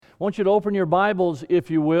want you to open your Bibles,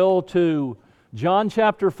 if you will, to John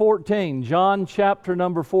chapter 14. John chapter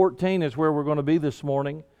number 14 is where we're going to be this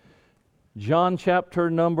morning. John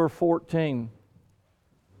chapter number 14.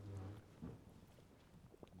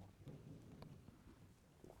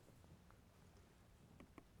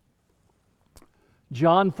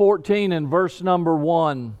 John 14 and verse number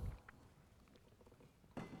 1.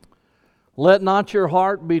 Let not your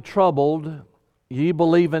heart be troubled. Ye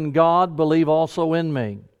believe in God, believe also in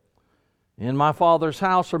me. In my Father's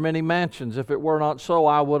house are many mansions. If it were not so,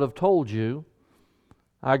 I would have told you.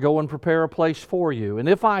 I go and prepare a place for you. And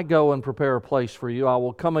if I go and prepare a place for you, I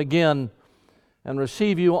will come again and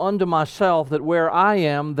receive you unto myself, that where I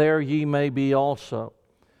am, there ye may be also.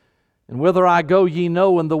 And whither I go ye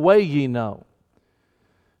know, and the way ye know.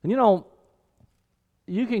 And you know,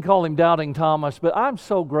 you can call him Doubting Thomas, but I'm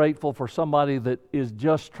so grateful for somebody that is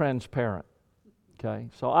just transparent. Okay,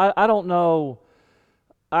 so I don't know,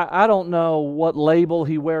 I don't know what label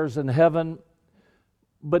he wears in heaven,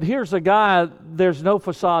 but here's a guy, there's no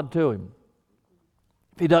facade to him.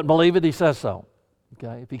 If he doesn't believe it, he says so.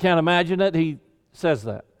 Okay, if he can't imagine it, he says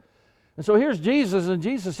that. And so here's Jesus, and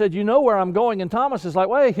Jesus said, you know where I'm going, and Thomas is like,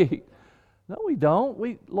 wait, no, we don't.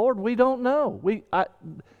 Lord, we don't know.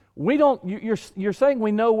 We don't. You're saying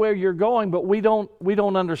we know where you're going, but we don't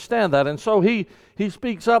understand that. And so he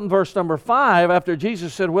speaks up in verse number 5 after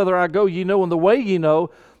Jesus said, "Whither I go, ye know, and the way ye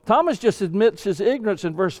know." Thomas just admits his ignorance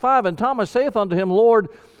in verse 5, and Thomas saith unto him, "Lord,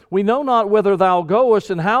 we know not whither thou goest,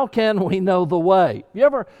 and how can we know the way?" Your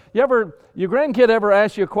grandkid ever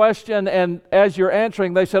ask you a question, and as you're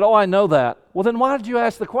answering, they said, "Oh, I know that." Well, then why did you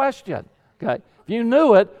ask the question? Okay. If you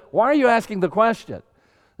knew it, why are you asking the question?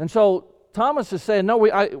 And so Thomas is saying, no,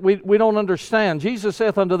 we don't understand. Jesus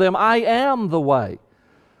saith unto them, I am the way,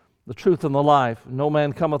 the truth, and the life. No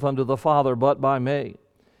man cometh unto the Father but by me.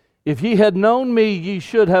 If ye had known me, ye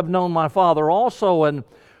should have known my Father also, and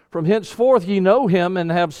from henceforth ye know him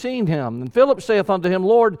and have seen him. And Philip saith unto him,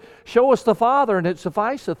 Lord, show us the Father, and it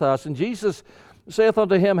sufficeth us. And Jesus saith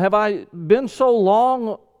unto him, Have I been so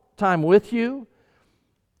long time with you,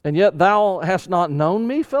 and yet thou hast not known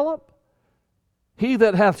me, Philip? He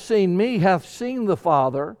that hath seen me hath seen the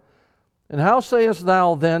Father. And how sayest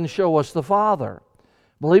thou then, Show us the Father?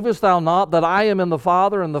 Believest thou not that I am in the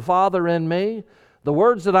Father, and the Father in me? The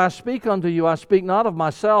words that I speak unto you, I speak not of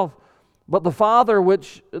myself, but the Father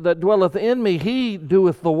that dwelleth in me, He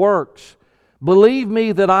doeth the works. Believe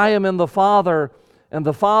me that I am in the Father, and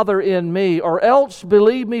the Father in me, or else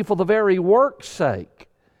believe me for the very work's sake.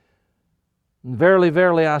 And verily,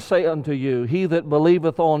 verily, I say unto you, he that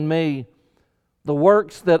believeth on me, the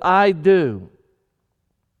works that I do,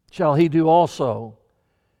 shall he do also,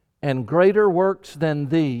 and greater works than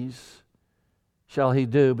these shall he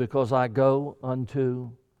do, because I go unto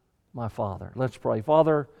my Father. Let's pray.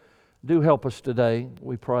 Father, do help us today,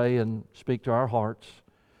 we pray, and speak to our hearts.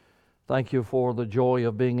 Thank you for the joy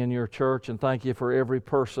of being in your church, and thank you for every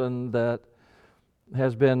person that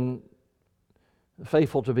has been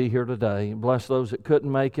faithful to be here today. Bless those that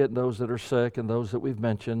couldn't make it, those that are sick, and those that we've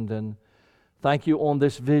mentioned. And thank you on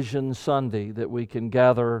this Vision Sunday that we can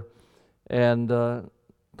gather and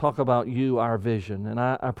talk about you, our vision. And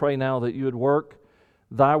I pray now that you would work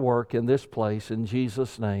thy work in this place. In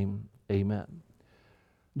Jesus' name, amen.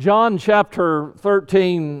 John chapter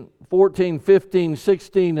 13, 14, 15,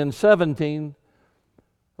 16, and 17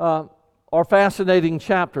 are fascinating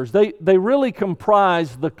chapters. They really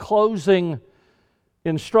comprise the closing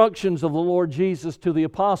instructions of the Lord Jesus to the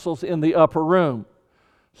apostles in the upper room.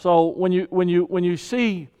 So when you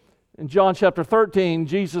see in John chapter 13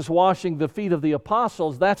 Jesus washing the feet of the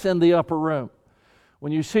apostles, that's in the upper room.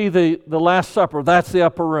 When you see the Last Supper, that's the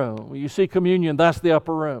upper room. When you see communion, that's the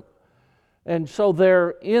upper room. And so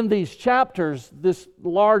they're in these chapters, this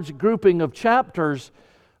large grouping of chapters,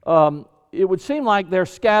 it would seem like they're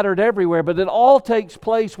scattered everywhere, but it all takes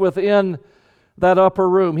place within that upper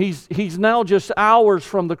room. He's now just hours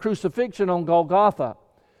from the crucifixion on Golgotha.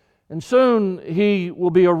 And soon he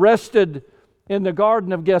will be arrested in the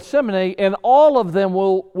Garden of Gethsemane, and all of them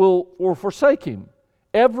will forsake him.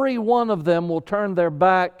 Every one of them will turn their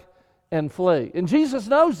back and flee. And Jesus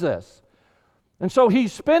knows this. And so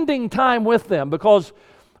he's spending time with them, because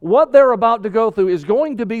what they're about to go through is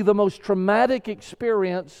going to be the most traumatic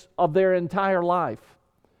experience of their entire life.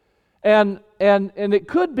 And it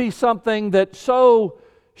could be something that so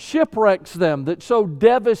shipwrecks them, that so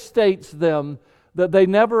devastates them, that they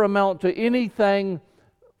never amount to anything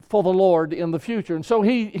for the Lord in the future. And so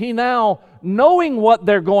he now, knowing what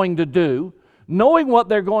they're going to do, knowing what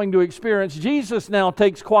they're going to experience, Jesus now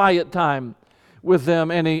takes quiet time with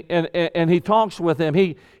them, and he talks with them.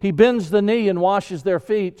 He bends the knee and washes their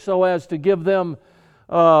feet so as to give them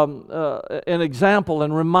an example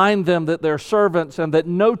and remind them that they're servants and that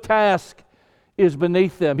no task is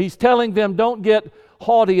beneath them. He's telling them, don't get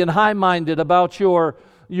haughty and high-minded about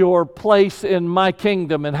your place in my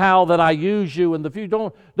kingdom and how that I use you in the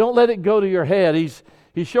future. Don't let it go to your head. He's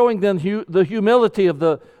showing them the humility of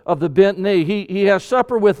the bent knee. He has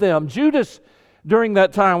supper with them. Judas, during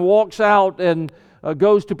that time, walks out and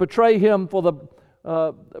goes to betray him for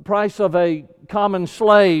the price of a common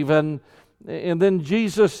slave, and then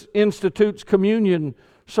Jesus institutes communion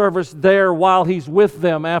service there while he's with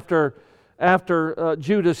them after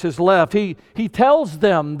Judas has left. He tells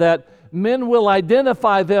them that men will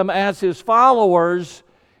identify them as his followers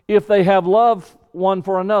if they have love one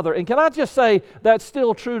for another. And can I just say, that's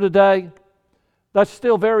still true today? That's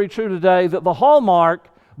still very true today, that the hallmark,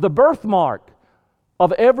 the birthmark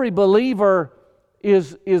of every believer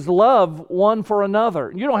is love one for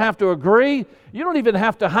another. You don't have to agree. You don't even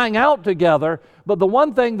have to hang out together. But the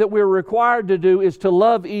one thing that we're required to do is to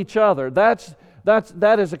love each other.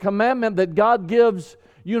 That is a commandment that God gives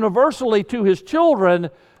universally to His children,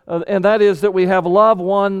 and that is that we have love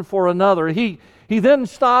one for another. He then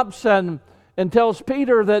stops and tells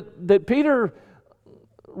Peter that Peter,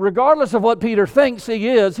 regardless of what Peter thinks he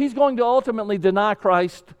is, he's going to ultimately deny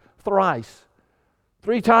Christ thrice.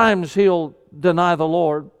 3 times he'll deny the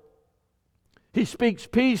Lord. He speaks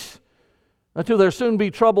peace to their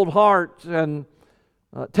soon-be troubled hearts and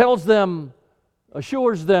tells them,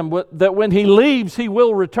 assures them that when he leaves, he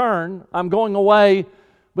will return. I'm going away,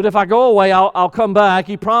 but if I go away, I'll come back.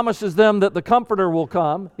 He promises them that the Comforter will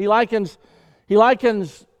come. He likens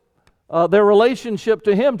their relationship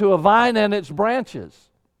to him to a vine and its branches.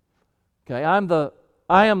 Okay,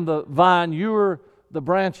 I am the vine, you're the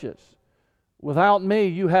branches. Without me,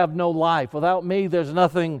 you have no life. Without me, there's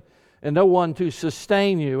nothing and no one to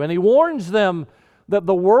sustain you. And he warns them that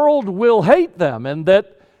the world will hate them, and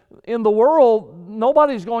that in the world,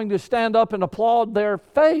 nobody's going to stand up and applaud their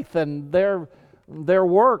faith and their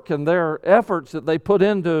work and their efforts that they put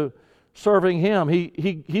into serving Him.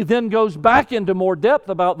 He then goes back into more depth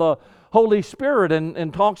about the Holy Spirit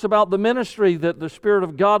and talks about the ministry that the Spirit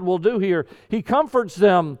of God will do here. He comforts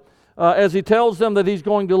them as He tells them that He's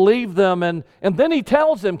going to leave them, and then He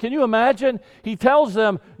tells them, can you imagine? He tells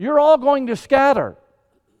them, you're all going to scatter.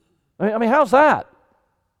 I mean, how's that?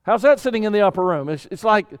 How's that sitting in the upper room? It's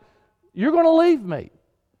like, you're going to leave me.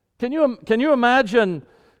 Can you imagine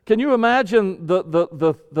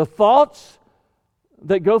the thoughts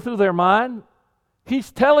that go through their mind?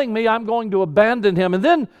 He's telling me I'm going to abandon him. And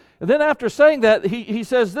then after saying that, he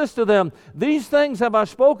says this to them, these things have I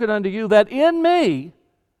spoken unto you, that in me,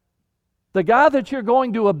 the guy that you're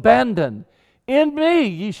going to abandon, in me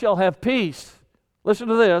ye shall have peace. Listen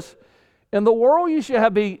to this. In the world you shall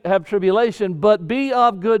have tribulation, but be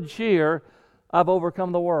of good cheer. I've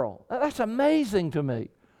overcome the world. That's amazing to me.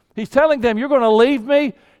 He's telling them, you're going to leave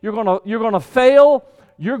me, you're going to fail,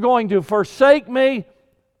 you're going to forsake me,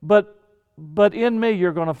 but in me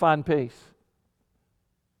you're going to find peace.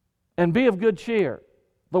 And be of good cheer.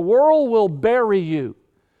 The world will bury you.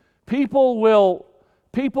 People will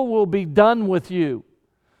be done with you.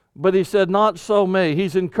 But he said, not so me.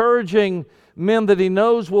 He's encouraging men that he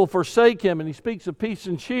knows will forsake him, and he speaks of peace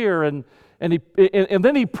and cheer, and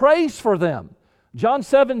then he prays for them. John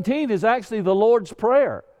 17 is actually the Lord's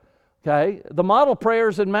Prayer. Okay? The model prayer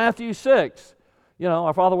is in Matthew 6. You know,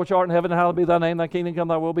 our Father which art in heaven, hallowed be thy name, thy kingdom come,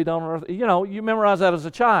 thy will be done on earth. You know, you memorize that as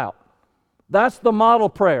a child. That's the model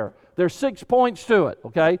prayer. There's 6 points to it,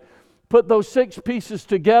 okay? Put those 6 pieces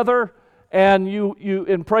together, and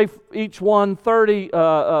you pray each one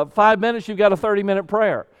 5 minutes, you've got a 30-minute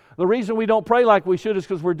prayer. The reason we don't pray like we should is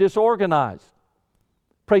because we're disorganized.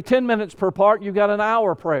 Pray 10 minutes per part, you've got an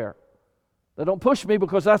hour prayer. They don't push me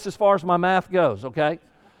because that's as far as my math goes, okay?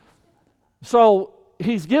 So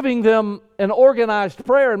he's giving them an organized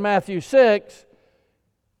prayer in Matthew 6.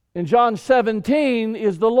 In John 17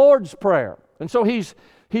 is the Lord's Prayer. And so he's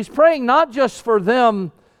praying not just for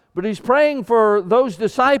them, but he's praying for those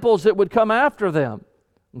disciples that would come after them,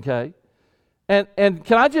 okay? And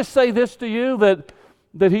can I just say this to you,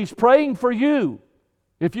 that he's praying for you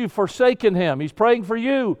if you've forsaken him. He's praying for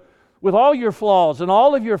you with all your flaws and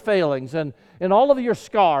all of your failings and all of your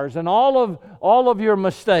scars and all of your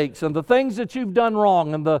mistakes and the things that you've done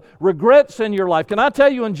wrong and the regrets in your life. Can I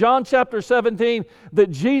tell you in John chapter 17 that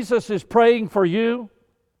Jesus is praying for you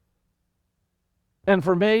and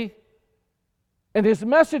for me? And his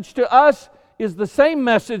message to us is the same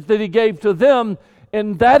message that he gave to them,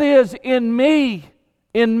 and that is, in me,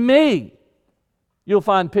 you'll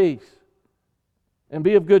find peace. and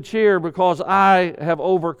be of good cheer, because I have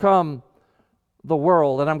overcome the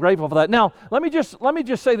world." And I'm grateful for that. Now, let me just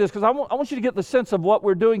say this, because I want you to get the sense of what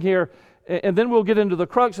we're doing here, and then we'll get into the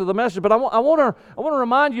crux of the message. But I want to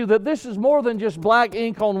remind you that this is more than just black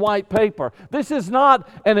ink on white paper. This is not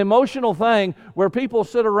an emotional thing where people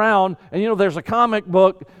sit around and, there's a comic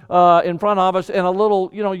book in front of us, and a little,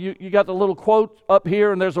 you got the little quote up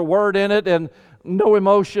here, and there's a word in it, and no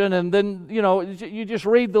emotion, and then, you just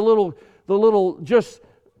read the little just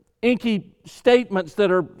inky statements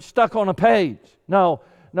that are stuck on a page. No,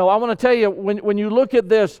 I want to tell you, when you look at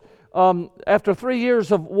this, after 3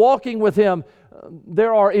 years of walking with Him,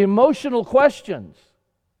 there are emotional questions,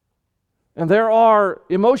 and there are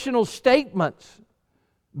emotional statements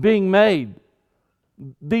being made.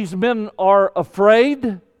 These men are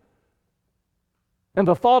afraid, and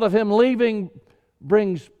the thought of Him leaving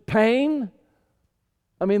brings pain.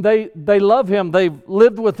 I mean, they love Him, they've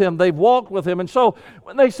lived with Him, they've walked with Him. And so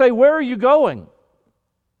when they say, "Where are you going?"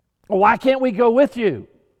 "Why can't we go with you?"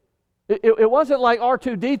 It wasn't like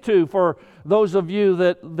R2-D2 for those of you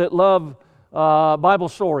that love Bible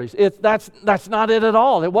stories. That's not it at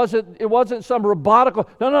all. It wasn't some robotical.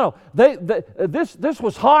 No. This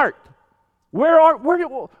was heart. Where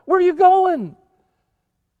are you going?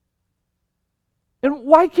 And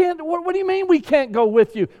why can't? What do you mean we can't go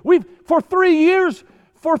with you? For 3 years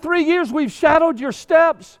we've shadowed your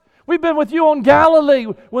steps. We've been with you on Galilee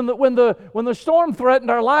when the storm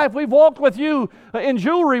threatened our life. We've walked with you in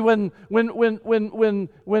Jewelry when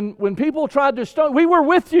people tried to stone. We were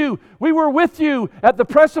with you. We were with you at the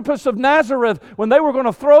precipice of Nazareth when they were going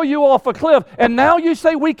to throw you off a cliff. And now you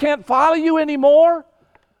say we can't follow you anymore?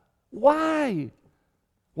 Why?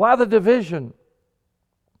 Why the division?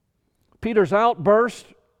 Peter's outburst,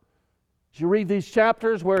 as you read these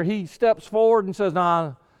chapters, where he steps forward and says,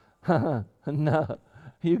 "Nah, no.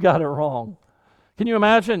 You got it wrong." Can you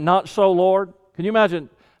imagine? "Not so, Lord." Can you imagine?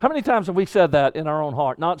 How many times have we said that in our own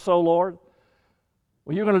heart? "Not so, Lord."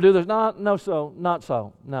 Well, you're going to do this. Not so.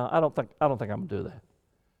 No, I don't think I'm going to do that.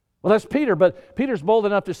 Well, that's Peter, but Peter's bold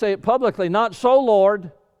enough to say it publicly. "Not so,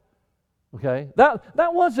 Lord." Okay,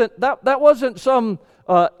 that wasn't some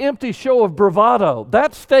empty show of bravado.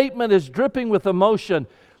 That statement is dripping with emotion.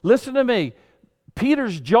 Listen to me.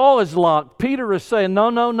 Peter's jaw is locked. Peter is saying,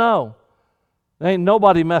 No. Ain't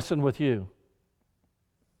nobody messing with you.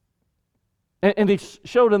 And he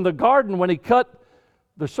showed in the garden when he cut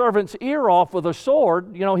the servant's ear off with a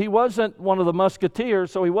sword. He wasn't one of the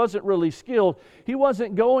musketeers, so he wasn't really skilled. He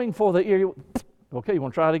wasn't going for the ear. Okay, you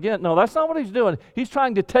want to try it again? No, that's not what he's doing. He's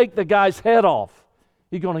trying to take the guy's head off.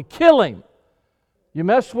 He's going to kill him. You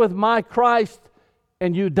mess with my Christ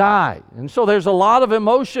and you die. And so there's a lot of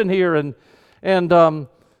emotion here. And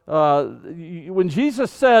when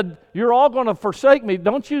Jesus said, "You're all going to forsake me,"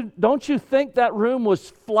 don't you think that room was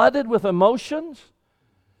flooded with emotions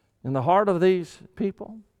in the heart of these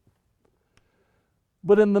people?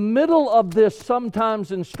 But in the middle of this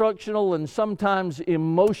sometimes instructional and sometimes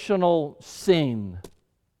emotional scene,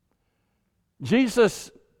 Jesus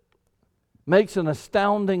makes an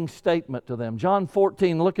astounding statement to them. John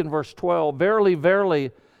 14, look in verse 12. "Verily,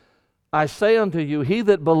 verily, I say unto you, he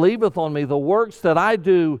that believeth on me, the works that I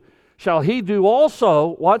do shall he do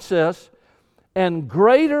also," watch this, "and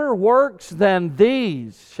greater works than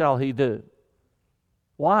these shall he do."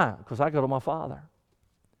 Why? Because I go to my Father.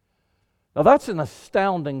 Now that's an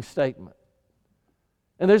astounding statement.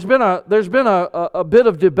 And there's been a bit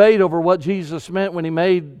of debate over what Jesus meant when He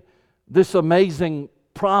made this amazing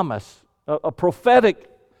promise, a prophetic,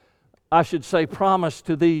 I should say, promise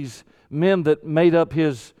to these men that made up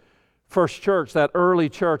His first church, that early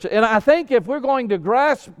church. And I think if we're going to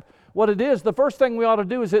grasp what it is, the first thing we ought to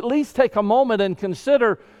do is at least take a moment and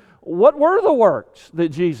consider, what were the works that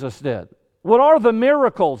Jesus did? What are the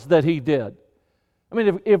miracles that He did? I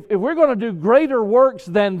mean, if we're going to do greater works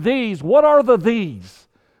than these, what are the these?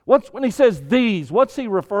 When He says these, what's He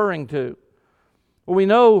referring to? Well,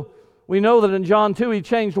 we know that in John 2 He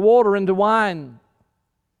changed water into wine.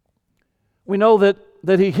 We know that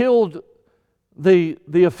He healed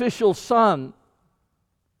the official's son.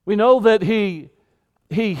 We know that He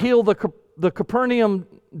healed the Capernaum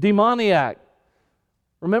demoniac.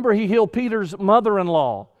 Remember, He healed Peter's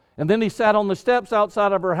mother-in-law. And then He sat on the steps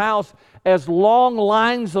outside of her house as long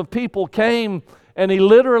lines of people came, and He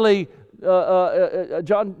literally,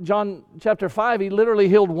 John chapter 5, He literally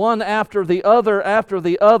healed one after the other, after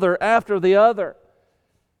the other, after the other.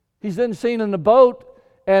 He's then seen in the boat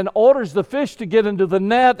and orders the fish to get into the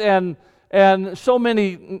net, and so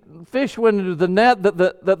many fish went into the net that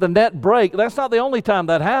the net break. That's not the only time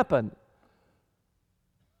that happened.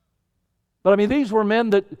 But I mean, these were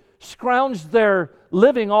men that scrounged their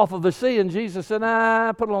living off of the sea, and Jesus said,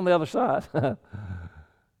 put it on the other side.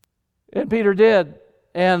 And Peter did,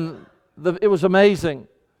 and it was amazing.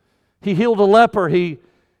 He healed a leper. He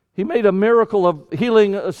made a miracle of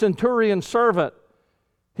healing a centurion servant.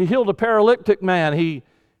 He healed a paralytic man. He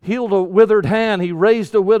healed a withered hand. He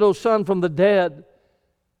raised a widow's son from the dead.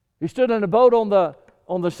 He stood in a boat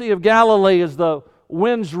on the Sea of Galilee as the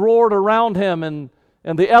winds roared around him and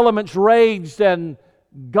the elements raged, and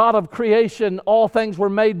God of creation, all things were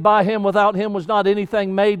made by Him. Without Him was not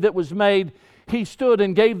anything made that was made. He stood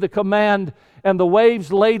and gave the command, and the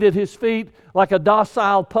waves laid at His feet like a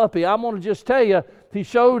docile puppy. I'm going to just tell you, He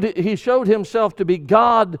showed Himself to be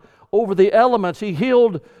God over the elements. He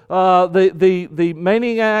healed the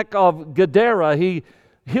maniac of Gadara. He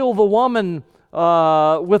healed the woman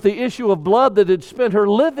with the issue of blood that had spent her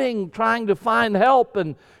living trying to find help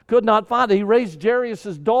and could not find it. He raised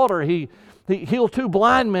Jairus' daughter. He healed 2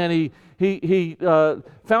 blind men. He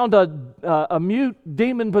found a mute,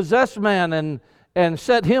 demon-possessed man and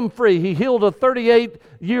set him free. He healed a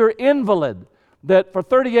 38-year invalid that for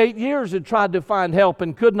 38 years had tried to find help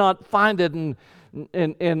and could not find it,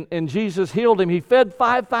 and Jesus healed him. He fed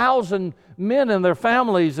 5,000 men and their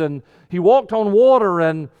families, and he walked on water,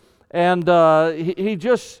 and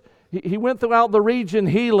he went throughout the region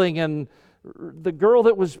healing. And the girl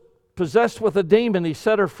that was possessed with a demon, He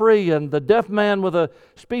set her free, and the deaf man with a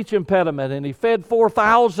speech impediment, and He fed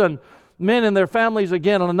 4,000 men and their families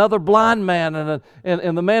again, and another blind man,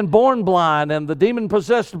 and the man born blind, and the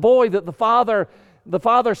demon-possessed boy that the father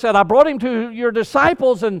said, I brought him to your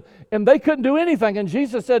disciples, and they couldn't do anything. And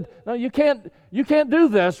Jesus said, no, you can't do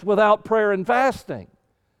this without prayer and fasting.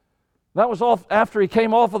 That was after He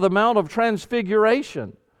came off of the Mount of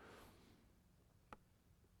Transfiguration.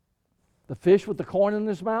 The fish with the coin in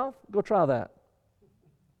his mouth? Go try that.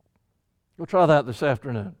 Go try that this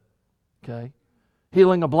afternoon. Okay?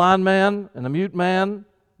 Healing a blind man and a mute man,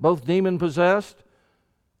 both demon-possessed.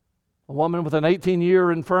 A woman with an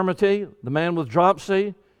 18-year infirmity, the man with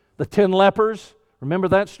dropsy, the 10 lepers. Remember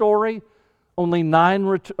that story? Only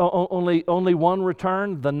one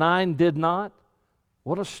returned. The 9 did not.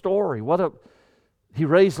 What a story. He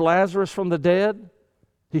raised Lazarus from the dead.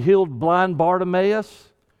 He healed blind Bartimaeus.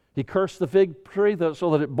 He cursed the fig tree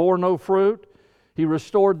so that it bore no fruit. He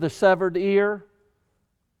restored the severed ear.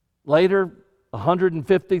 Later,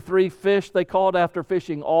 153 fish they caught after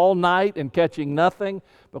fishing all night and catching nothing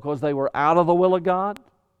because they were out of the will of God.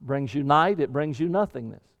 Brings you night, it brings you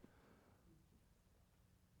nothingness.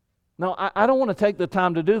 Now, I don't want to take the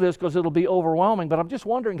time to do this because it'll be overwhelming, but I'm just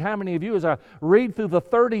wondering how many of you, as I read through the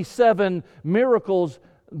 37 miracles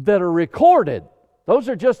that are recorded, those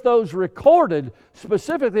are just those recorded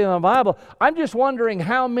specifically in the Bible, I'm just wondering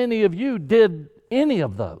how many of you did any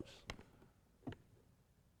of those.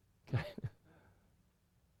 Okay.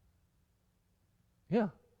 Yeah,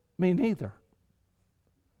 me neither.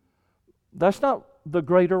 That's not the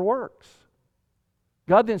greater works.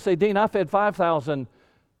 God didn't say, Dean, I fed 5,000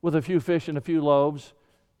 with a few fish and a few loaves.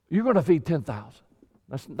 You're going to feed 10,000.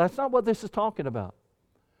 That's not what this is talking about.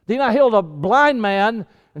 Dean, I healed a blind man,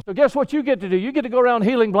 and so guess what you get to do? You get to go around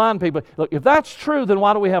healing blind people. Look, if that's true, then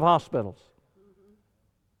why do we have hospitals?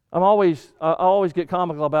 I always get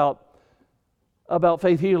comical about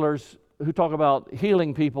faith healers who talk about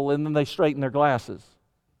healing people and then they straighten their glasses.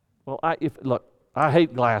 Well, I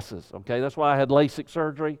hate glasses, okay? That's why I had LASIK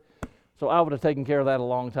surgery. So I would have taken care of that a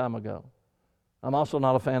long time ago. I'm also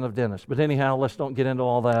not a fan of dentists. But anyhow, let's don't get into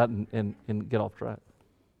all that and get off track.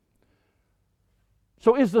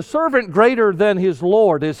 So is the servant greater than his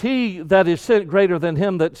Lord? Is he that is sent greater than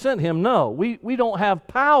him that sent him? No. We don't have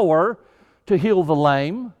power to heal the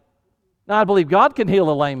lame. Now, I believe God can heal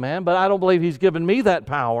a lame man, but I don't believe He's given me that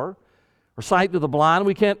power. Or sight to the blind.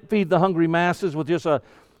 We can't feed the hungry masses with just a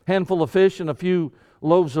handful of fish and a few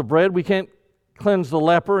loaves of bread. We can't cleanse the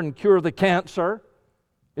leper and cure the cancer.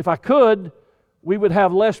 If I could, we would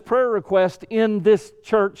have less prayer requests in this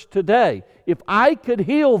church today. If I could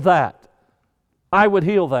heal that, I would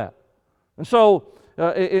heal that. And so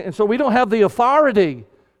we don't have the authority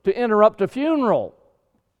to interrupt a funeral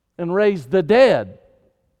and raise the dead,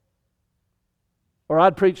 or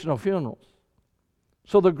I'd preach no funerals.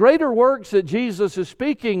 So the greater works that Jesus is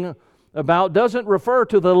speaking about doesn't refer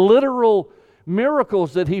to the literal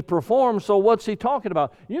miracles that He performs. So what's He talking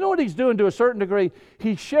about? You know what He's doing to a certain degree?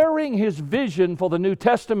 He's sharing His vision for the New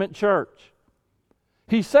Testament church.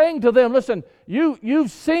 He's saying to them, listen,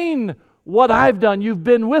 you've seen what I've done. You've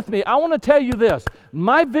been with me. I want to tell you this.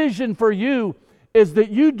 My vision for you is that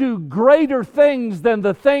you do greater things than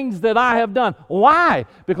the things that I have done. Why?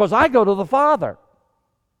 Because I go to the Father.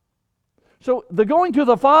 So the going to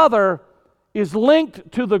the Father is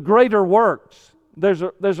linked to the greater works. There's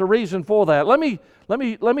a reason for that. Let me,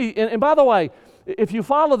 and by the way, if you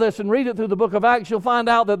follow this and read it through the book of Acts, you'll find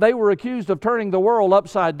out that they were accused of turning the world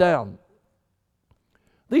upside down.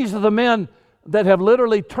 These are the men that have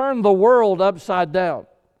literally turned the world upside down.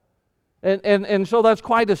 And so that's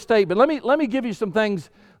quite a statement. Let me give you some things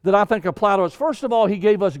that I think apply to us. First of all, he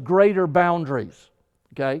gave us greater boundaries.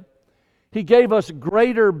 Okay? He gave us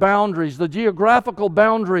greater boundaries. The geographical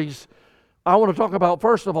boundaries I want to talk about,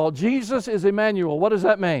 first of all, Jesus is Emmanuel. What does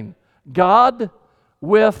that mean? God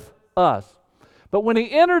with us. But when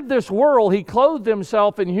he entered this world, he clothed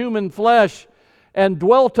himself in human flesh and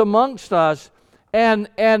dwelt amongst us. And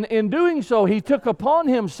in doing so, he took upon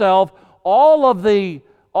himself all of the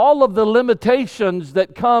limitations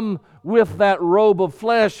that come with that robe of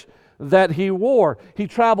flesh that he wore. He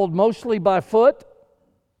traveled mostly by foot.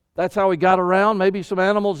 That's how he got around, maybe some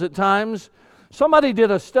animals at times. Somebody did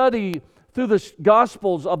a study through the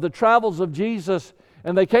Gospels of the travels of Jesus,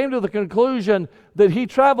 and they came to the conclusion that he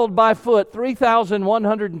traveled by foot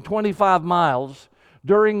 3,125 miles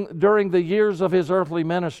during the years of his earthly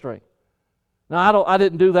ministry. Now, I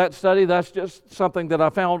didn't do that study. That's just something that I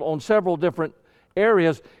found on several different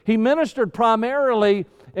areas. He ministered primarily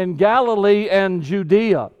in Galilee and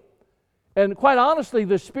Judea. And quite honestly,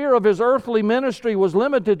 the sphere of his earthly ministry was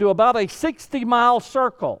limited to about a 60-mile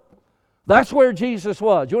circle. That's where Jesus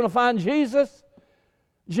was. You want to find Jesus?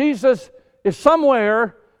 Jesus is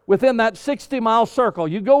somewhere within that 60-mile circle.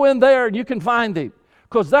 You go in there and you can find him,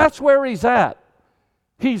 because that's where he's at.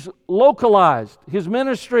 He's localized. His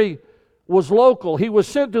ministry was local. He was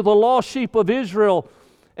sent to the lost sheep of Israel,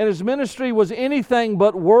 and his ministry was anything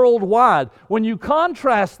but worldwide. When you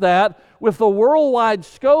contrast that with the worldwide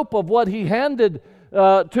scope of what he handed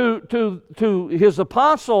to his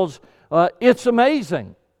apostles, it's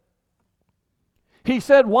amazing. He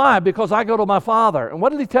said, why? Because I go to my Father. And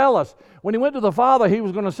what did he tell us? When he went to the Father, he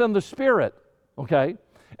was going to send the Spirit. Okay?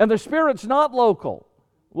 And the Spirit's not local.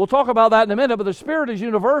 We'll talk about that in a minute, but the Spirit is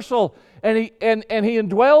universal, and he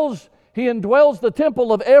indwells the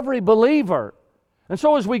temple of every believer. And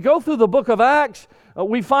so as we go through the book of Acts,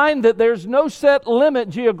 we find that there's no set limit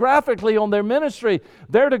geographically on their ministry.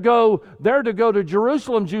 They're to go to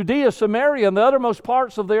Jerusalem, Judea, Samaria, and the uttermost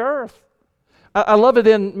parts of the earth. I love it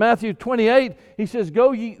in Matthew 28. He says,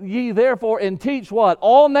 go ye therefore and teach what?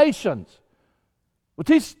 All nations. Well,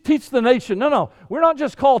 teach the nation. No. We're not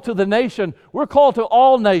just called to the nation. We're called to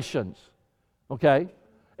all nations. Okay?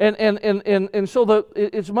 And so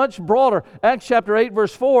it's much broader. Acts chapter 8,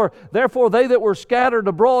 verse 4, therefore they that were scattered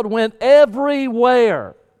abroad went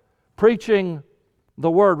everywhere preaching the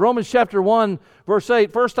word. Romans chapter 1, verse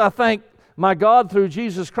 8, first I thank my God through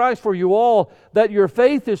Jesus Christ for you all, that your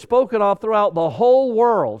faith is spoken of throughout the whole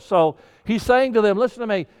world. So he's saying to them, listen to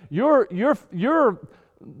me, the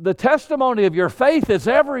testimony of your faith is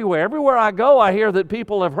everywhere. Everywhere I go, I hear that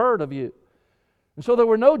people have heard of you. And so there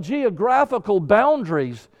were no geographical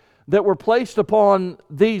boundaries that were placed upon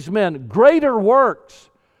these men. Greater works.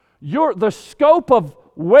 The scope of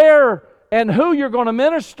where and who you're going to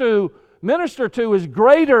minister to is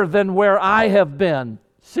greater than where I have been,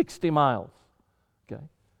 60 miles. Okay.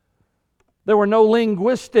 There were no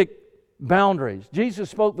linguistic boundaries.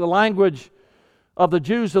 Jesus spoke the language of the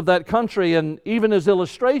Jews of that country, and even his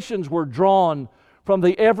illustrations were drawn from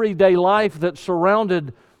the everyday life that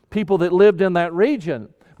surrounded people that lived in that region.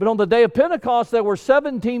 But on the day of Pentecost, there were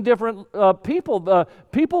 17 different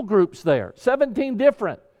people groups there, 17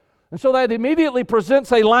 different. And so that immediately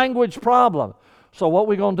presents a language problem. So what are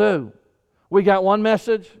we going to do? We got one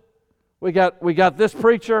message. We got this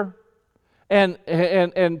preacher, and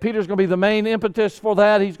Peter's going to be the main impetus for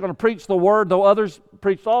that. He's going to preach the word, though others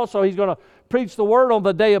preached also. He's going to preach the word on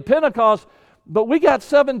the day of Pentecost. But we got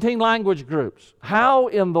 17 language groups. How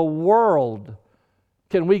in the world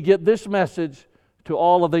can we get this message to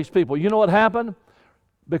all of these people? You know what happened?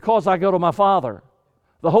 Because I go to my Father.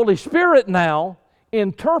 The Holy Spirit now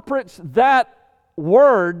interprets that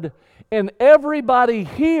word, and everybody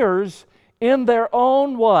hears in their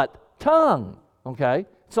own what? Tongue. Okay?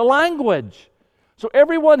 It's a language. So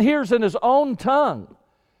everyone hears in his own tongue.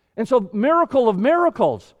 And so, miracle of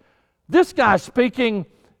miracles. This guy speaking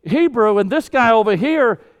Hebrew, and this guy over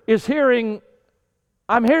here is hearing,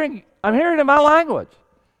 I'm hearing in my language.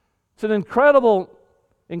 It's an incredible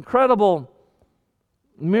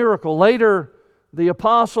miracle. Later, the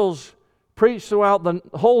apostles preached throughout the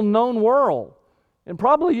whole known world, and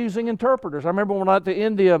probably using interpreters. I remember when I went to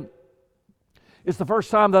India, it's the first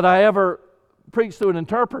time that I ever preached through an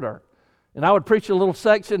interpreter. And I would preach a little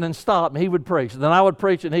section and stop, and he would preach. And then I would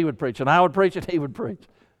preach, and he would preach. And I would preach, and he would preach.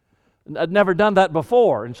 I'd never done that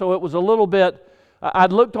before, and so it was a little bit.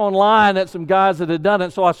 I'd looked online at some guys that had done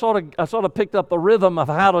it, so I sort of picked up the rhythm of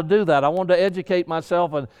how to do that. I wanted to educate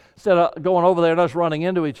myself instead of going over there and us running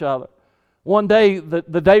into each other. One day,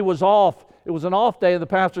 the day was off. It was an off day, and the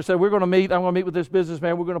pastor said, I'm going to meet with this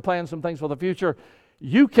businessman. We're going to plan some things for the future.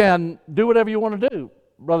 You can do whatever you want to do,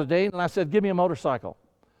 Brother Dean. And I said, give me a motorcycle.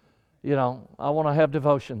 I want to have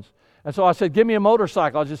devotions. And so I said, give me a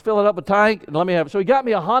motorcycle. I'll just fill it up with tank and let me have it. So he got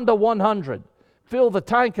me a Honda 100, filled the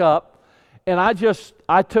tank up, and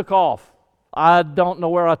I took off. I don't know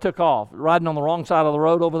where I took off. Riding on the wrong side of the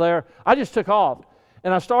road over there. I just took off.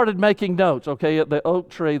 And I started making notes. Okay, at the oak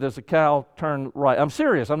tree, there's a cow, turn right. I'm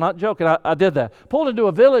serious. I'm not joking. I did that. Pulled into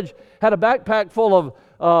a village, had a backpack full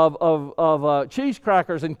of cheese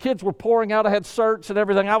crackers, and kids were pouring out. I had certs and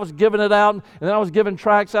everything. I was giving it out, and then I was giving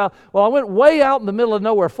tracts out. Well, I went way out in the middle of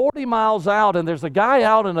nowhere, 40 miles out, and there's a guy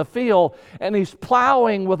out in a field, and he's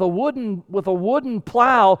plowing with a wooden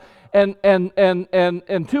plow and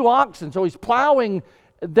two oxen. So he's plowing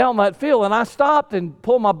down that field, and I stopped and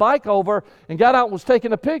pulled my bike over and got out and was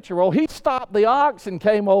taking a picture. Well, he stopped the ox and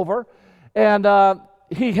came over, and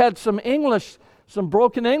he had some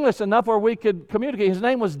broken English, enough where we could communicate. His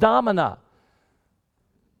name was Domina.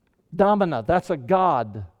 Domina, that's a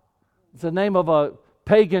god. It's the name of a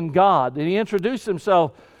pagan god. And he introduced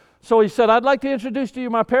himself. So he said, I'd like to introduce to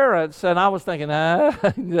you my parents. And I was thinking, no,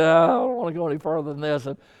 I don't want to go any further than this.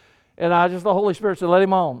 And the Holy Spirit said, let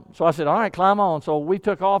him on. So I said, all right, climb on. So we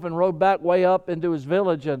took off and rode back way up into his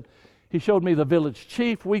village, and he showed me the village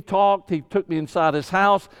chief. We talked. He took me inside his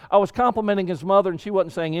house. I was complimenting his mother, and she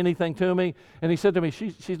wasn't saying anything to me. And he said to me,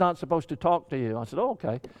 she's not supposed to talk to you. I said, oh,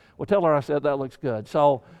 okay. Well, tell her I said that looks good.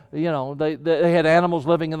 So, they had animals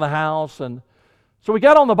living in the house. And so we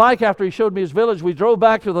got on the bike after he showed me his village. We drove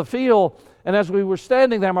back to the field. And as we were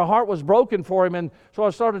standing there, my heart was broken for him. And so I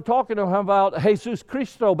started talking to him about Jesus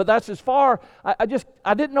Cristo. But that's as far, I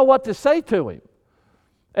didn't know what to say to him.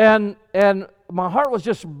 And my heart was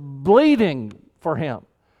just bleeding for him.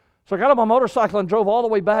 So I got on my motorcycle and drove all the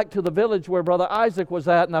way back to the village where Brother Isaac was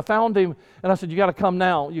at. And I found him, and I said, you got to come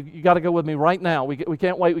now. You got to go with me right now. We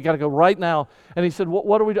can't wait. We got to go right now. And he said,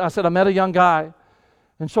 what do we do? I said, I met a young guy.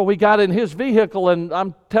 And so we got in his vehicle, and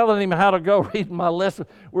I'm telling him how to go, reading my lesson.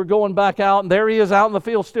 We're going back out, and there he is out in the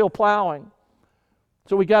field still plowing.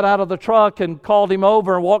 So we got out of the truck and called him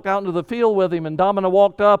over and walked out into the field with him. And Domina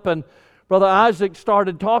walked up, and Brother Isaac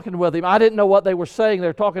started talking with him. I didn't know what they were saying. They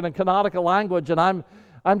were talking in Canonica language, and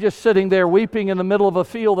I'm just sitting there weeping in the middle of a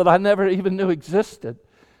field that I never even knew existed.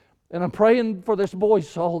 And I'm praying for this boy's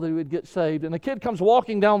soul that he would get saved. And the kid comes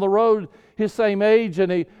walking down the road, his same age,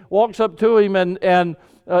 and he walks up to him, and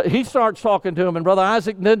he starts talking to him, and Brother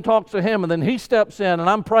Isaac then talks to him, and then he steps in, and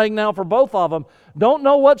I'm praying now for both of them. Don't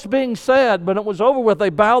know what's being said, but it was over with. They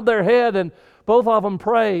bowed their head, and both of them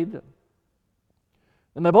prayed.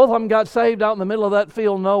 And both of them got saved out in the middle of that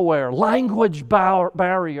field nowhere. Language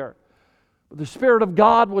barrier. But the Spirit of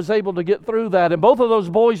God was able to get through that. And both of those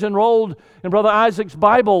boys enrolled in Brother Isaac's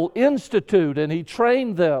Bible Institute, and he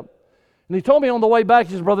trained them. And he told me on the way back,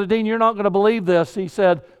 he said, Brother Dean, you're not going to believe this. He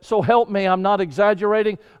said, so help me, I'm not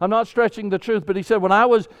exaggerating, I'm not stretching the truth. But he said, when I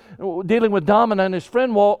was dealing with Domina and his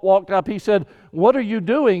friend walked up, he said, what are you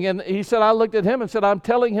doing? And he said, I looked at him and said, I'm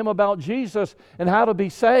telling him about Jesus and how to be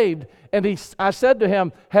saved. And I said to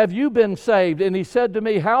him, have you been saved? And he said to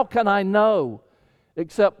me, how can I know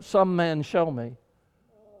except some men show me?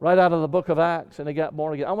 Right out of the book of Acts, and he got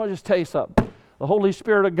born again. I want to just tell you something. The Holy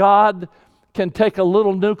Spirit of God can take a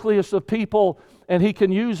little nucleus of people, and He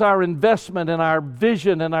can use our investment and our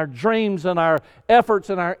vision and our dreams and our efforts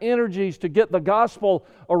and our energies to get the gospel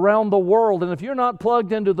around the world. And if you're not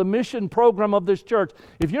plugged into the mission program of this church,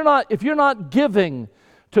 if you're not giving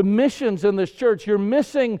to missions in this church, you're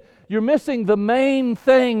missing the main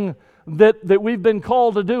thing that we've been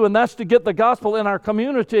called to do, and that's to get the gospel in our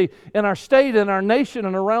community, in our state, in our nation,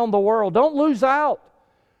 and around the world. Don't lose out.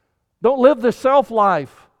 Don't live the self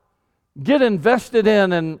life. Get invested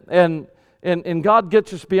in, and God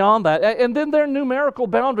gets us beyond that. And then there are numerical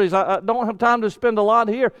boundaries. I don't have time to spend a lot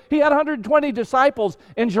here. He had 120 disciples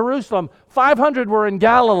in Jerusalem. 500 were in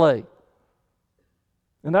Galilee.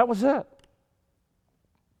 And that was it.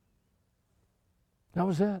 That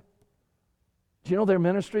was it. Do you know there are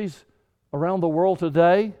ministries around the world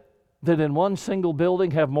today that in one single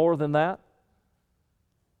building have more than that?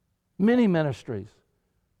 Many ministries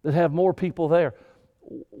that have more people there.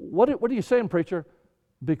 What are you saying, preacher?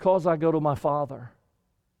 Because I go to my Father.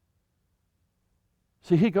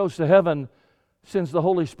 See, He goes to heaven, sends the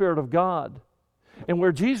Holy Spirit of God. and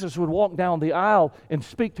where Jesus would walk down the aisle and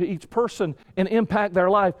speak to each person and impact their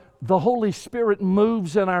life, the Holy Spirit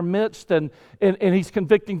moves in our midst, and He's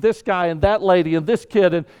convicting this guy and that lady and this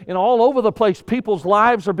kid, and all over the place, people's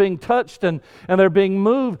lives are being touched and they're being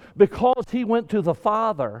moved because He went to the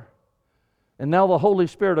Father. And now the Holy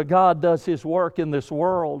Spirit of God does His work in this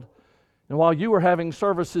world. And while you were having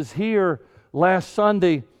services here last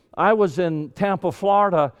Sunday, I was in Tampa,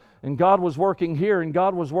 Florida, and God was working here and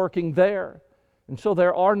God was working there. And so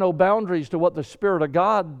there are no boundaries to what the Spirit of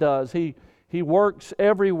God does. He works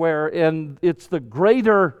everywhere, and it is the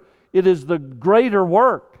greater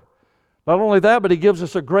work. Not only that, but He gives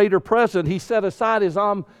us a greater present. He set aside His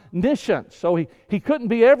omniscience, so He couldn't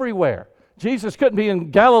be everywhere. Jesus couldn't be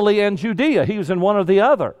in Galilee and Judea. He was in one or the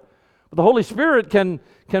other. But the Holy Spirit can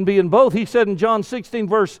be in both. He said in John 16,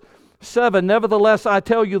 verse 7, "Nevertheless, I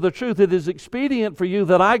tell you the truth, it is expedient for you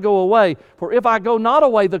that I go away. For if I go not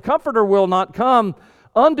away, the Comforter will not come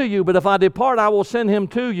unto you. But if I depart, I will send Him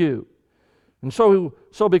to you." And so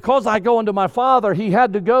because I go unto my Father, He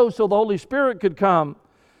had to go so the Holy Spirit could come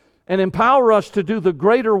and empower us to do the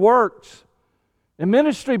greater works. And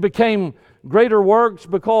ministry became greater works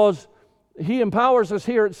because He empowers us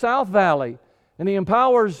here at South Valley, and He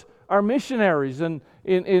empowers our missionaries and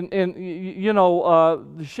the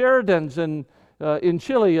Sheridans and in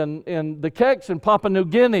Chile and the Keks in Papua New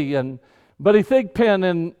Guinea and Buddy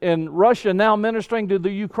Thigpen in Russia, now ministering to the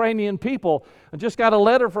Ukrainian people. I just got a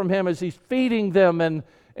letter from him as he's feeding them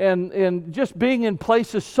and just being in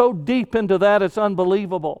places so deep into that, it's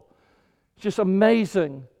unbelievable. It's just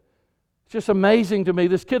amazing. It's just amazing to me.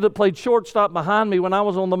 This kid that played shortstop behind me when I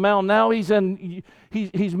was on the mound, now he's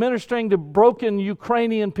ministering to broken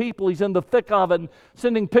Ukrainian people. He's in the thick of it and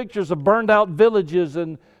sending pictures of burned out villages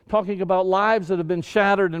and talking about lives that have been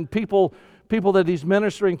shattered and people that he's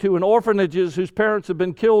ministering to in orphanages whose parents have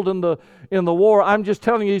been killed in the war. I'm just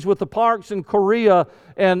telling you, he's with the Parks in Korea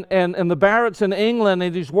and the Barretts in England,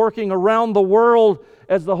 and he's working around the world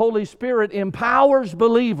as the Holy Spirit empowers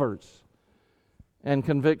believers and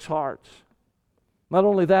convicts hearts. Not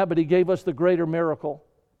only that, but He gave us the greater miracle.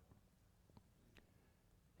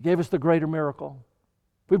 He gave us the greater miracle.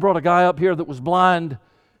 We brought a guy up here that was blind,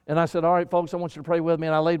 and I said, "All right, folks, I want you to pray with me."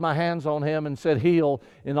 And I laid my hands on him and said, "Heal."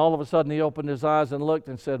 And all of a sudden he opened his eyes and looked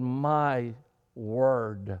and said, "My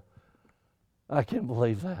word, I can't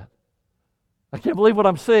believe that. I can't believe what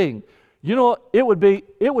I'm seeing." You know, it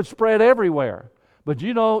would spread everywhere. But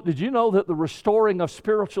did you know that the restoring of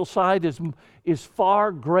spiritual sight is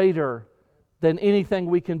far greater than anything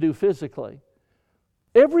we can do physically?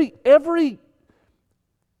 Everything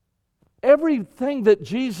that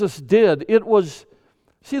Jesus did,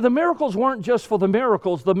 the miracles weren't just for the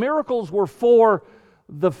miracles. The miracles were for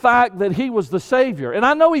the fact that He was the Savior. And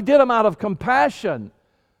I know He did them out of compassion.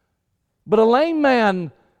 But a lame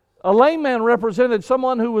man represented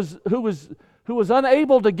someone who was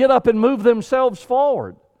unable to get up and move themselves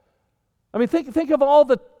forward. I mean, think of all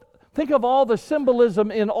the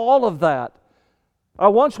symbolism in all of that. "I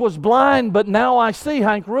once was blind, but now I see,"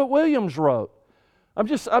 Hank Williams wrote. I'm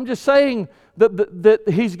just saying that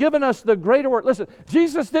He's given us the greater work. Listen,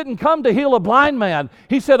 Jesus didn't come to heal a blind man.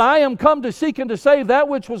 He said, "I am come to seek and to save that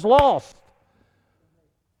which was lost."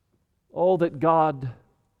 Oh, that God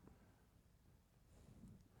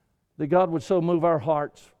would so move our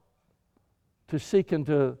hearts to seek and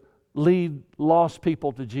to lead lost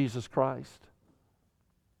people to Jesus Christ.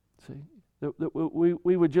 See, that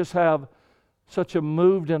we would just have such a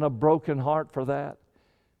moved and a broken heart for that.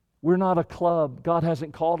 We're not a club. God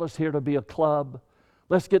hasn't called us here to be a club.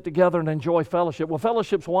 Let's get together and enjoy fellowship. Well,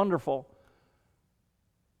 fellowship's wonderful.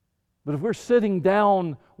 But if we're sitting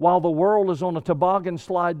down while the world is on a toboggan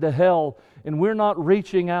slide to hell and we're not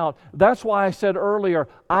reaching out, that's why I said earlier,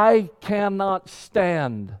 I cannot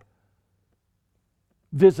stand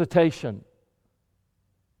visitation.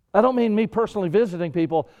 I don't mean me personally visiting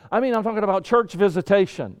people. I mean I'm talking about church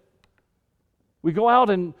visitation. We go out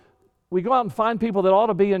and find people that ought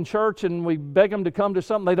to be in church, and we beg them to come to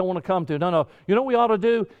something they don't want to come to. No. You know what we ought to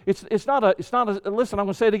do? It's not a. Listen, I'm going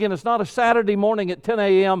to say it again. It's not a Saturday morning at 10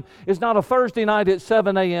 a.m. It's not a Thursday night at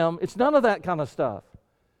 7 a.m. It's none of that kind of stuff.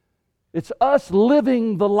 It's us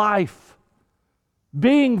living the life,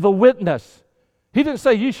 being the witness. He didn't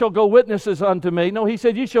say, "You shall go witnesses unto me." No, He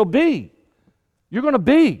said, "You shall be." You're going to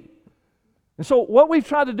be. And so what we've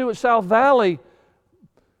tried to do at South Valley,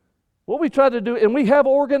 and we have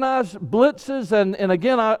organized blitzes, and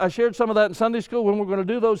again, I shared some of that in Sunday school when we're going to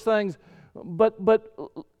do those things. But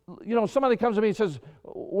somebody comes to me and says,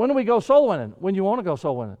 "When do we go soul winning?" When you want to go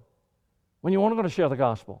soul winning. When you want to go to share the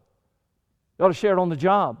gospel. You ought to share it on the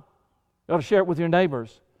job. You ought to share it with your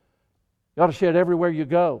neighbors. You ought to share it everywhere you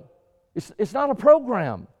go. It's not a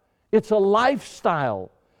program. It's a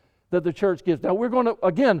lifestyle that the church gives. Now, we're going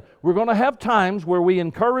to have times where we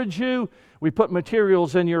encourage you, we put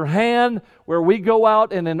materials in your hand, where we go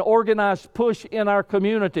out in an organized push in our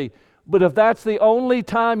community. But if that's the only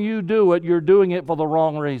time you do it, you're doing it for the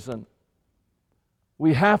wrong reason.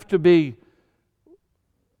 We have to be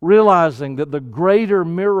realizing that the greater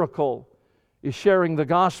miracle is sharing the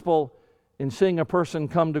gospel and seeing a person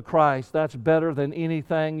come to Christ. That's better than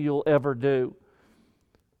anything you'll ever do.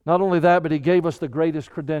 Not only that, but He gave us the greatest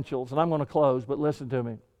credentials. And I'm going to close, but listen to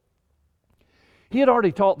me. He had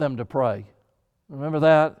already taught them to pray. Remember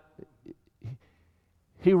that?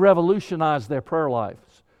 He revolutionized their prayer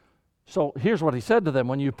lives. So here's what He said to them.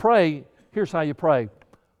 When you pray, here's how you pray.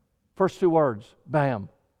 First two words, bam.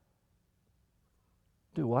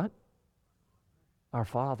 Do what? Our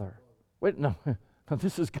Father. Wait, no,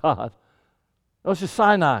 this is God. No, this is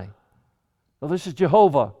Sinai. No, this is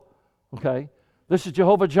Jehovah. Okay? This is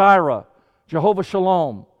Jehovah Jireh, Jehovah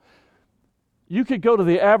Shalom. You could go to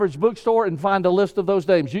the average bookstore and find a list of those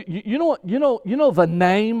names. You know the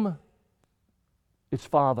name? It's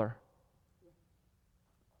Father.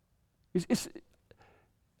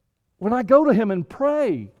 When I go to Him and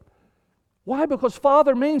pray, why? Because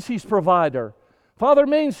Father means He's provider. Father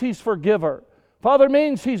means He's forgiver. Father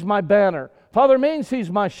means He's my banner. Father means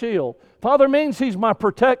He's my shield. Father means He's my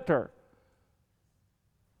protector.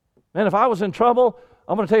 Man, if I was in trouble,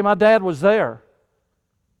 I'm going to tell you my dad was there.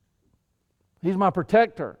 He's my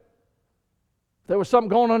protector. If there was something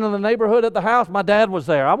going on in the neighborhood at the house, my dad was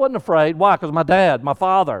there. I wasn't afraid. Why? Because my dad, my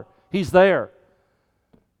Father, He's there.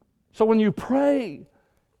 So when you pray,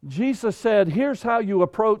 Jesus said, here's how you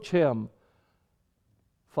approach Him.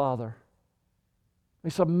 Father.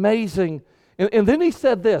 It's amazing. And then He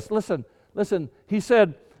said this, listen, He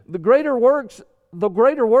said, the greater works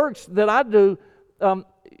that I do,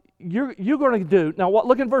 you're going to do. Now,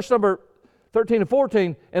 look in verse number 13 and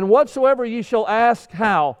 14. And whatsoever ye shall ask,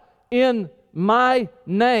 how? In my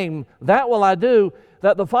name, that will I do,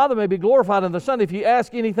 that the Father may be glorified in the Son. If ye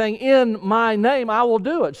ask anything in my name, I will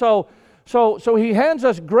do it. So He hands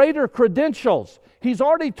us greater credentials. He's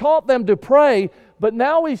already taught them to pray, but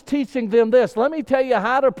now He's teaching them this. Let me tell you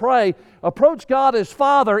how to pray. Approach God as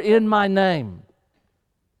Father in my name.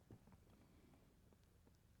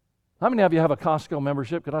 How many of you have a Costco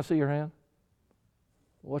membership? Could I see your hand?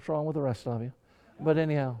 What's wrong with the rest of you? But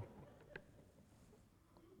anyhow.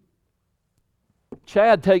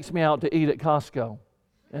 Chad takes me out to eat at Costco.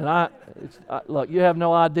 And look, you have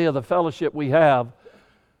no idea the fellowship we have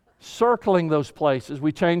circling those places.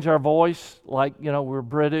 We change our voice, like, we're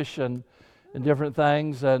British and different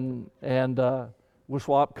things, and we'll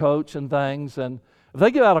swap coats and things. And if they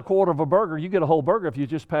give out a quarter of a burger, you get a whole burger if you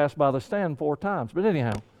just pass by the stand 4 times. But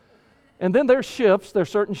anyhow. And then there's shifts.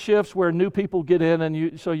 There's certain shifts where new people get in,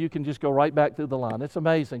 and so you can just go right back through the line. It's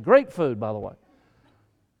amazing. Great food, by the way.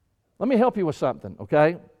 Let me help you with something,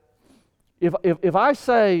 okay? If I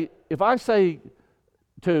say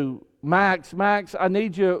to Max, I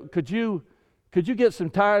need you. Could you get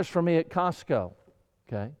some tires for me at Costco?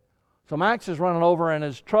 Okay. So Max is running over in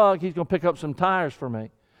his truck. He's going to pick up some tires for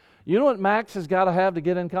me. You know what Max has got to have to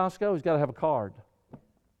get in Costco? He's got to have a card.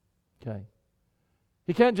 Okay.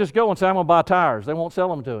 He can't just go and say, I'm going to buy tires. They won't sell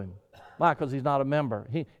them to him. Why? Because he's not a member.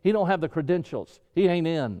 He don't have the credentials. He ain't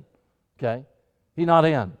in. Okay? He's not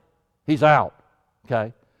in. He's out.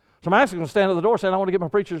 Okay? So Max is going to stand at the door saying, I want to get my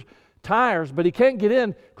preacher's tires, but he can't get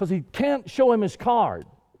in because he can't show him his card.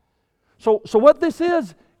 So what this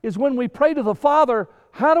is when we pray to the Father,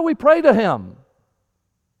 how do we pray to Him?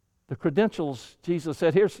 The credentials, Jesus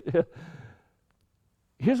said, here's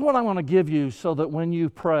what I want to give you so that when you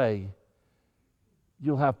pray,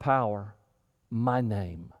 you'll have power. My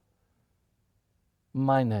name.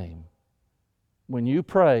 My name. When you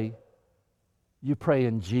pray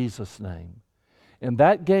in Jesus' name. And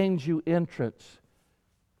that gains you entrance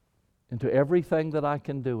into everything that I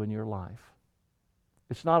can do in your life.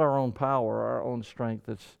 It's not our own power, our own strength.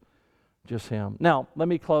 It's just Him. Now, let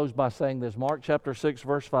me close by saying this. Mark chapter 6,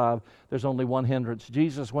 verse 5, there's only one hindrance.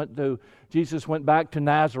 Jesus went back to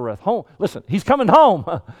Nazareth. Home. Listen, He's coming home.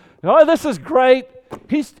 Oh, this is great.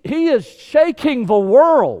 He is shaking the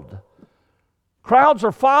world. Crowds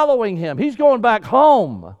are following Him. He's going back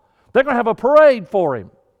home. They're going to have a parade for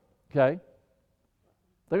Him. Okay?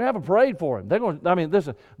 They're going to have a parade for Him. They're going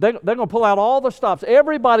to pull out all the stops.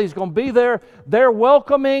 Everybody's going to be there. They're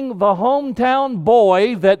welcoming the hometown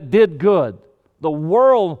boy that did good. The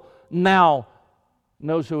world now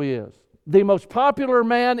knows who he is. The most popular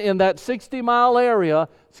man in that 60-mile area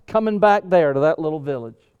is coming back there to that little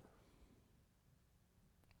village.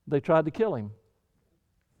 they tried to kill him.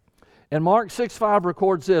 And Mark 6:5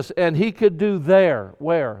 records this, and he could do there,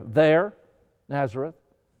 where? There, Nazareth,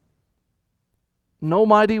 no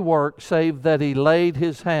mighty work save that he laid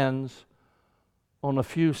his hands on a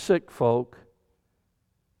few sick folk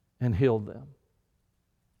and healed them.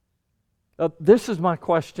 This is my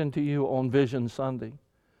question to you on Vision Sunday.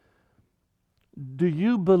 Do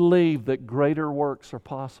you believe that greater works are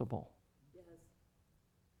possible? Yes.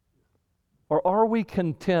 Or are we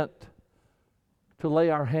content to lay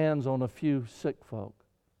our hands on a few sick folk?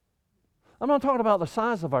 I'm not talking about the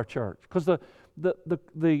size of our church, because the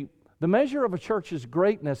measure of a church's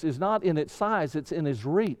greatness is not in its size, it's in its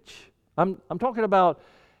reach. I'm talking about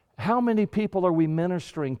how many people are we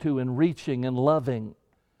ministering to and reaching and loving.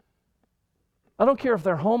 I don't care if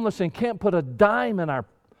they're homeless and can't put a dime in our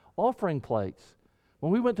offering plates.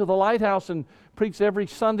 When we went to the Lighthouse and preached every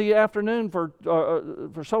Sunday afternoon for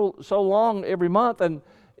so long every month, and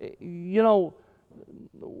you know,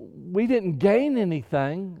 we didn't gain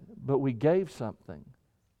anything, but we gave something.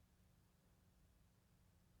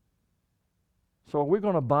 So are we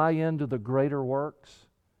going to buy into the greater works?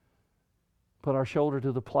 Put our shoulder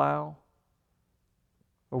to the plow?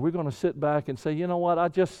 Or are we going to sit back and say, you know what, I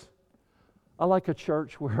like a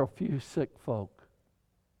church where a few sick folk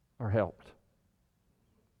are helped.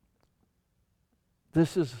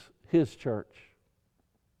 This is His church.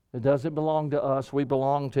 It doesn't belong to us. We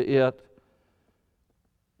belong to it.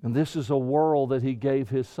 And this is a world that He gave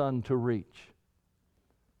His Son to reach.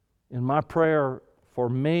 And my prayer for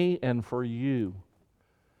me and for you,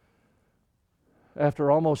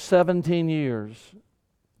 after almost 17 years,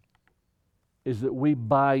 is that we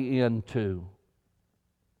buy into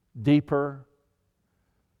deeper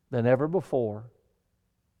than ever before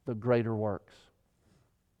the greater works.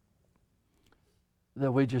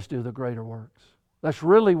 That we just do the greater works. That's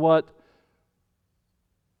really what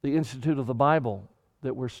the Institute of the Bible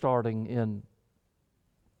that we're starting in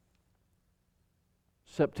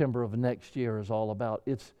September of next year is all about.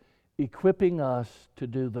 It's equipping us to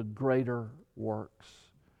do the greater works.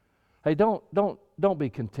 Hey, don't be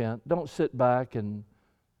content. Don't sit back and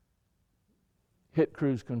hit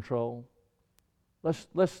cruise control.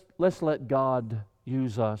 Let's let God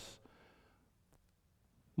use us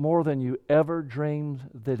more than you ever dreamed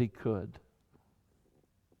that He could.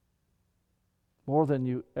 More than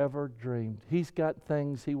you ever dreamed. He's got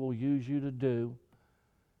things He will use you to do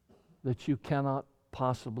that you cannot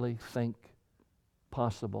possibly think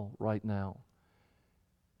possible right now,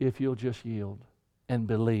 if you'll just yield and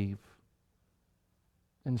believe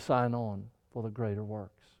and sign on for the greater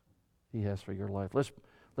works He has for your life.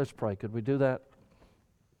 Let's pray. Could we do that?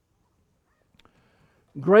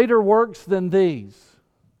 Greater works than these.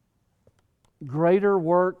 Greater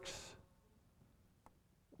works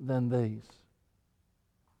than these.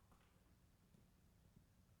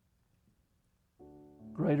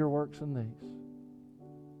 Greater works than these.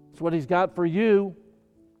 It's what He's got for you.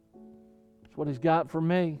 It's what He's got for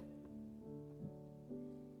me.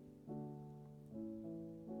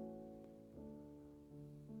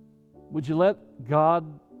 Would you let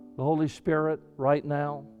God, the Holy Spirit, right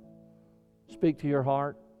now speak to your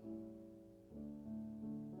heart?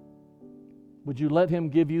 Would you let Him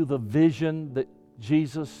give you the vision that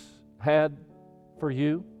Jesus had for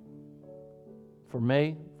you, for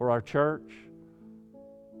me, for our church?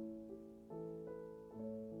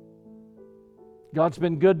 God's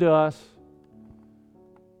been good to us.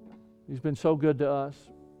 He's been so good to us.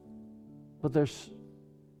 But there's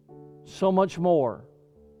so much more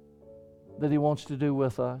that He wants to do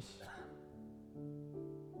with us.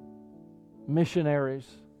 Missionaries,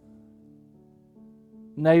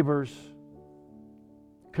 neighbors,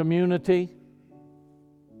 community.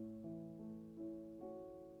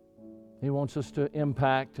 He wants us to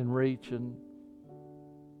impact and reach and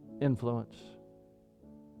influence.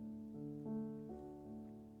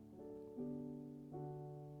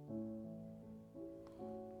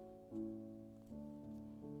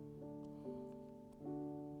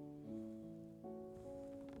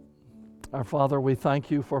 Our Father, we thank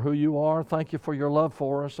You for who You are. Thank You for Your love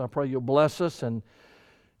for us. I pray You'll bless us and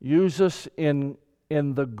use us in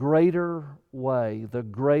the greater way, the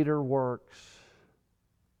greater works,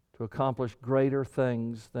 to accomplish greater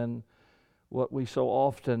things than what we so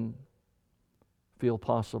often feel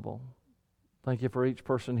possible. Thank You for each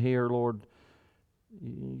person here, Lord.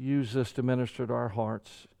 Use this to minister to our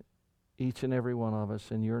hearts, each and every one of us.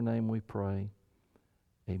 In Your name we pray.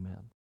 Amen.